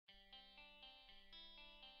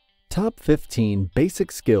Top 15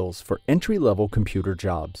 Basic Skills for Entry-Level Computer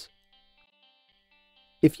Jobs.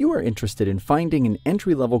 If you are interested in finding an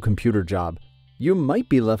entry-level computer job, you might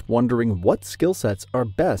be left wondering what skill sets are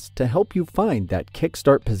best to help you find that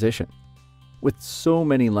kickstart position. With so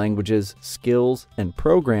many languages, skills, and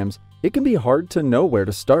programs, it can be hard to know where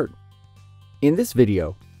to start. In this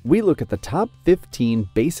video, we look at the top 15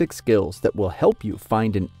 basic skills that will help you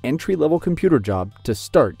find an entry-level computer job to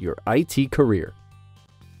start your IT career.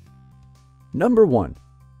 Number 1.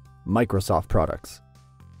 Microsoft products.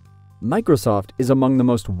 Microsoft is among the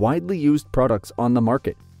most widely used products on the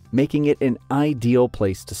market, making it an ideal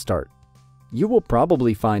place to start. You will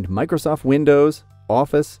probably find Microsoft Windows,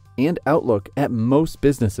 Office, and Outlook at most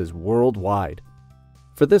businesses worldwide.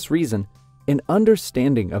 For this reason, an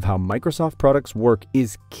understanding of how Microsoft products work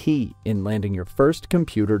is key in landing your first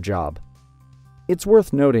computer job. It's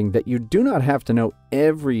worth noting that you do not have to know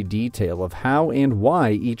every detail of how and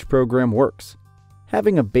why each program works.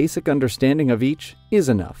 Having a basic understanding of each is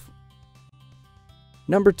enough.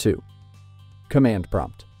 Number 2. Command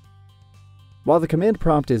prompt. While the command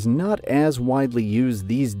prompt is not as widely used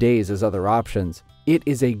these days as other options, it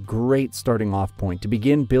is a great starting off point to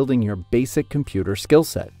begin building your basic computer skill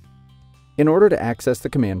set. In order to access the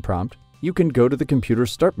command prompt, you can go to the computer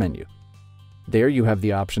start menu. There you have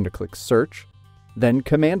the option to click Search, then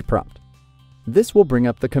Command Prompt. This will bring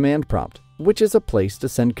up the command prompt, which is a place to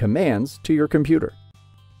send commands to your computer.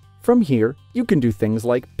 From here, you can do things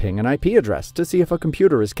like ping an IP address to see if a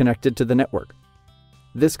computer is connected to the network.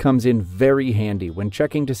 This comes in very handy when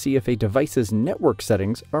checking to see if a device's network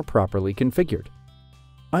settings are properly configured.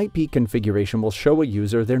 IP configuration will show a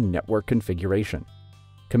user their network configuration.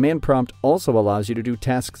 Command prompt also allows you to do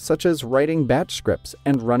tasks such as writing batch scripts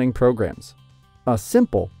and running programs. A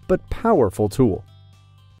simple but powerful tool.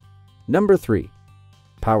 Number 3.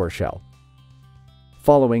 PowerShell.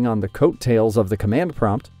 Following on the coattails of the command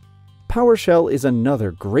prompt, PowerShell is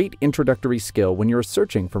another great introductory skill when you're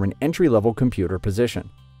searching for an entry-level computer position.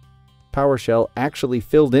 PowerShell actually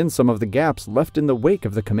filled in some of the gaps left in the wake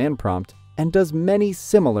of the command prompt and does many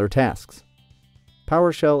similar tasks.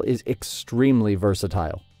 PowerShell is extremely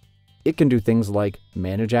versatile. It can do things like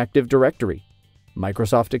manage Active Directory,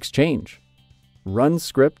 Microsoft Exchange, run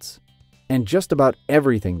scripts, and just about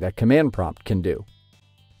everything that command prompt can do.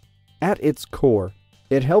 At its core,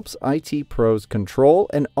 it helps IT pros control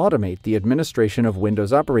and automate the administration of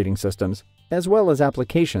Windows operating systems, as well as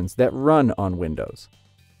applications that run on Windows.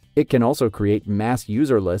 It can also create mass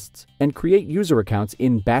user lists and create user accounts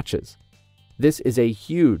in batches. This is a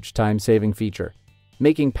huge time-saving feature,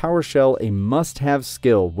 making PowerShell a must-have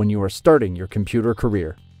skill when you are starting your computer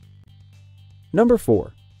career. Number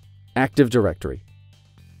 4. Active Directory.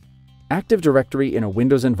 Active Directory in a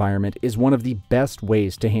Windows environment is one of the best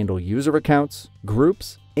ways to handle user accounts,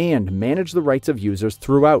 groups, and manage the rights of users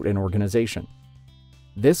throughout an organization.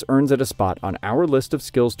 This earns it a spot on our list of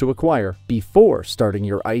skills to acquire before starting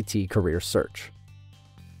your IT career search.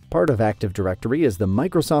 Part of Active Directory is the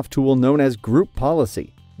Microsoft tool known as Group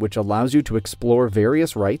Policy, which allows you to explore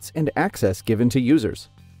various rights and access given to users.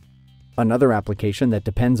 Another application that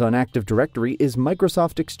depends on Active Directory is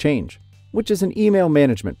Microsoft Exchange, which is an email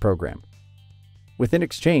management program. Within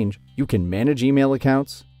Exchange, you can manage email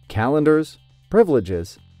accounts, calendars,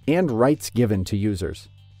 privileges, and rights given to users.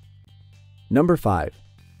 Number 5.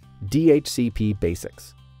 DHCP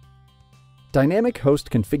Basics. Dynamic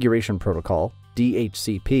Host Configuration Protocol,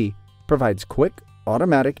 DHCP, provides quick,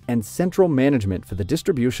 automatic, and central management for the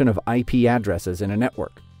distribution of IP addresses in a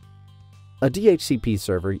network. A DHCP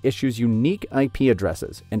server issues unique IP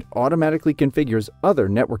addresses and automatically configures other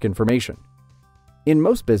network information. In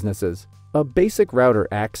most businesses, a basic router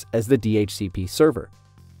acts as the DHCP server.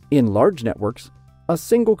 In large networks, a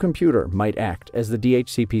single computer might act as the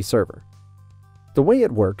DHCP server. The way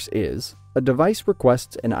it works is, a device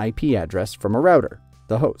requests an IP address from a router,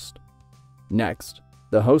 the host. Next,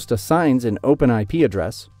 the host assigns an open IP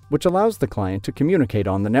address, which allows the client to communicate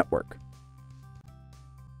on the network.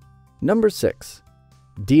 Number 6.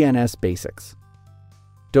 DNS Basics.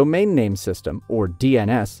 Domain Name System, or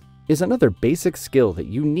DNS, is another basic skill that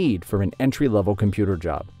you need for an entry-level computer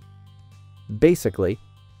job. Basically,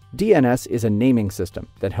 DNS is a naming system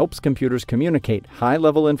that helps computers communicate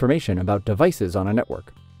high-level information about devices on a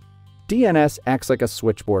network. DNS acts like a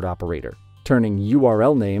switchboard operator, turning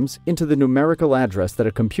URL names into the numerical address that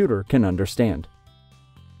a computer can understand.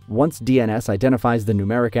 Once DNS identifies the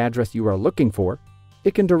numeric address you are looking for,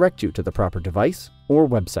 it can direct you to the proper device or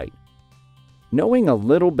website. Knowing a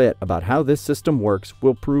little bit about how this system works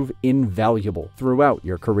will prove invaluable throughout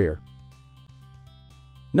your career.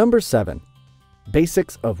 Number 7.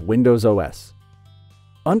 Basics of Windows OS.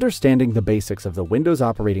 Understanding the basics of the Windows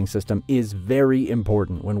operating system is very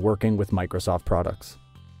important when working with Microsoft products.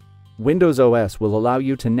 Windows OS will allow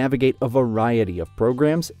you to navigate a variety of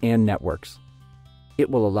programs and networks. It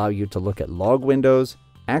will allow you to look at log windows,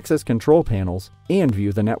 access control panels, and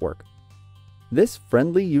view the network. This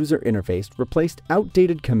friendly user interface replaced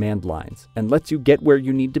outdated command lines and lets you get where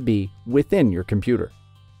you need to be within your computer.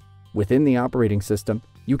 Within the operating system,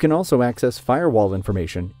 you can also access firewall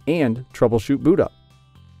information and troubleshoot boot up.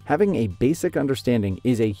 Having a basic understanding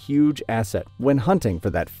is a huge asset when hunting for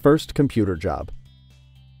that first computer job.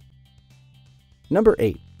 Number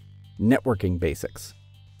 8. Networking basics.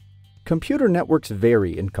 Computer networks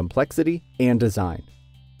vary in complexity and design.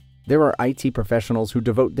 There are IT professionals who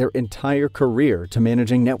devote their entire career to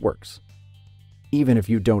managing networks. Even if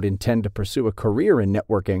you don't intend to pursue a career in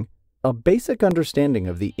networking, a basic understanding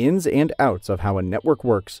of the ins and outs of how a network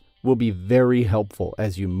works will be very helpful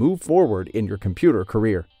as you move forward in your computer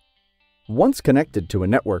career. Once connected to a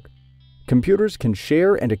network, computers can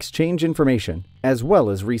share and exchange information as well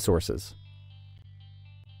as resources.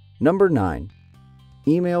 Number 9.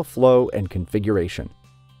 Email flow and configuration.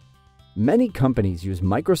 Many companies use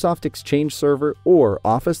Microsoft Exchange Server or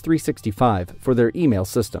Office 365 for their email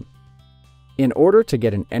system. In order to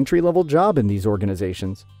get an entry-level job in these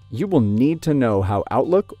organizations, you will need to know how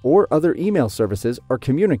Outlook or other email services are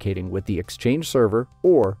communicating with the Exchange Server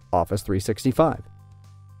or Office 365.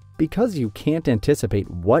 Because you can't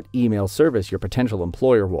anticipate what email service your potential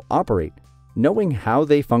employer will operate, knowing how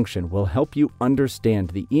they function will help you understand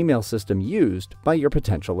the email system used by your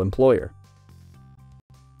potential employer.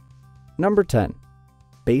 Number 10.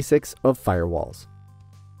 Basics of firewalls.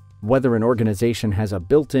 Whether an organization has a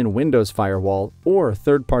built-in Windows firewall or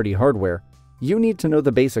third-party hardware, you need to know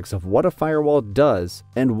the basics of what a firewall does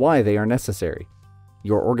and why they are necessary.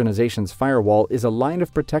 Your organization's firewall is a line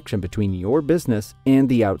of protection between your business and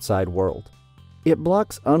the outside world. It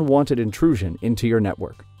blocks unwanted intrusion into your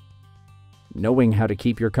network. Knowing how to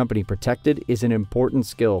keep your company protected is an important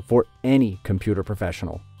skill for any computer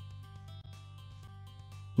professional.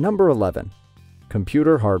 Number 11.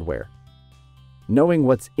 Computer hardware. Knowing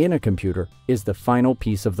what's in a computer is the final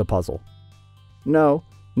piece of the puzzle. No,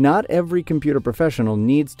 not every computer professional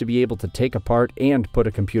needs to be able to take apart and put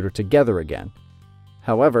a computer together again.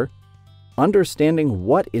 However, understanding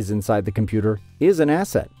what is inside the computer is an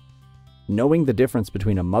asset. Knowing the difference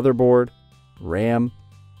between a motherboard, RAM,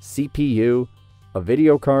 CPU, a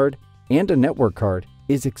video card, and a network card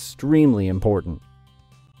is extremely important.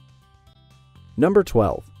 Number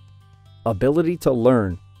 12. Ability to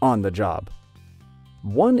learn on the job.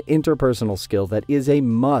 One interpersonal skill that is a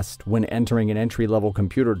must when entering an entry-level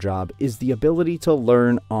computer job is the ability to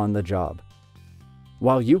learn on the job.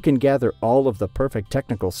 While you can gather all of the perfect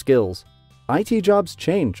technical skills, IT jobs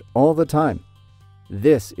change all the time.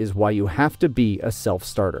 This is why you have to be a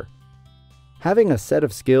self-starter. Having a set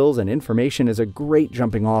of skills and information is a great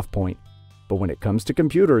jumping-off point, but when it comes to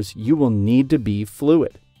computers, you will need to be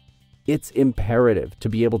fluid. It's imperative to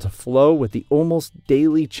be able to flow with the almost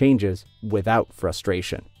daily changes without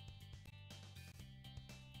frustration.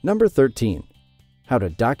 Number 13. How to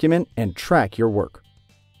document and track your work.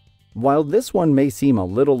 While this one may seem a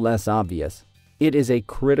little less obvious, it is a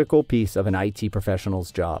critical piece of an IT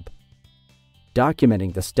professional's job.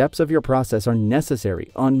 Documenting the steps of your process are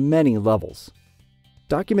necessary on many levels.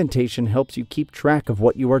 Documentation helps you keep track of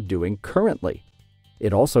what you are doing currently.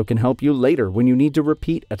 It also can help you later when you need to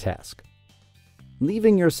repeat a task.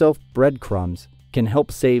 Leaving yourself breadcrumbs can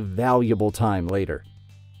help save valuable time later.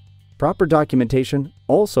 Proper documentation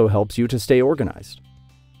also helps you to stay organized.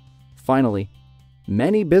 Finally,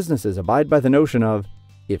 many businesses abide by the notion of,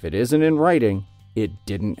 if it isn't in writing, it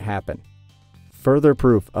didn't happen. Further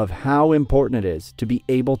proof of how important it is to be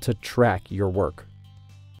able to track your work.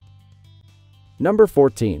 Number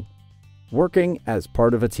 14. Working as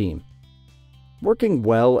part of a team. Working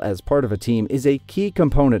well as part of a team is a key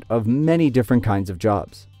component of many different kinds of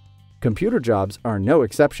jobs. Computer jobs are no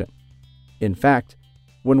exception. In fact,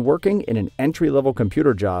 when working in an entry-level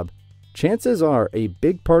computer job, chances are a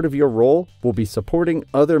big part of your role will be supporting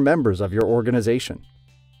other members of your organization.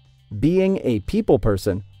 Being a people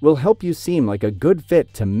person will help you seem like a good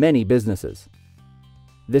fit to many businesses.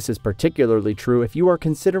 This is particularly true if you are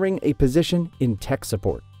considering a position in tech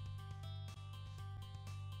support.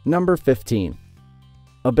 Number 15.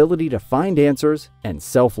 Ability to find answers and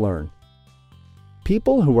self-learn.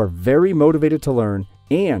 People who are very motivated to learn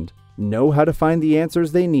and know how to find the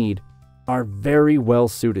answers they need are very well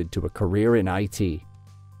suited to a career in IT.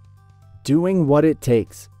 Doing what it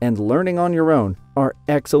takes and learning on your own are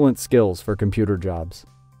excellent skills for computer jobs.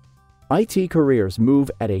 IT careers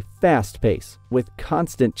move at a fast pace with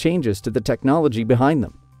constant changes to the technology behind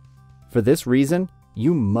them. For this reason,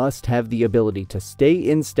 you must have the ability to stay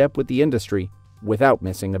in step with the industry without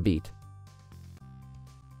missing a beat.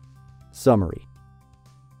 Summary.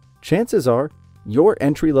 Chances are, your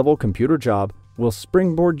entry-level computer job will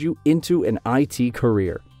springboard you into an IT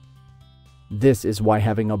career. This is why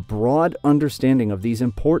having a broad understanding of these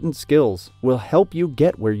important skills will help you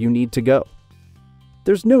get where you need to go.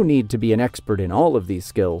 There's no need to be an expert in all of these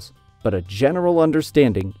skills, but a general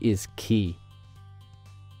understanding is key.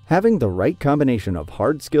 Having the right combination of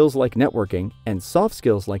hard skills like networking and soft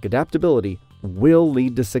skills like adaptability will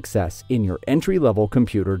lead to success in your entry-level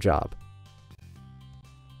computer job.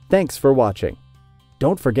 Thanks for watching.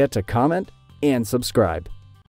 Don't forget to comment and subscribe.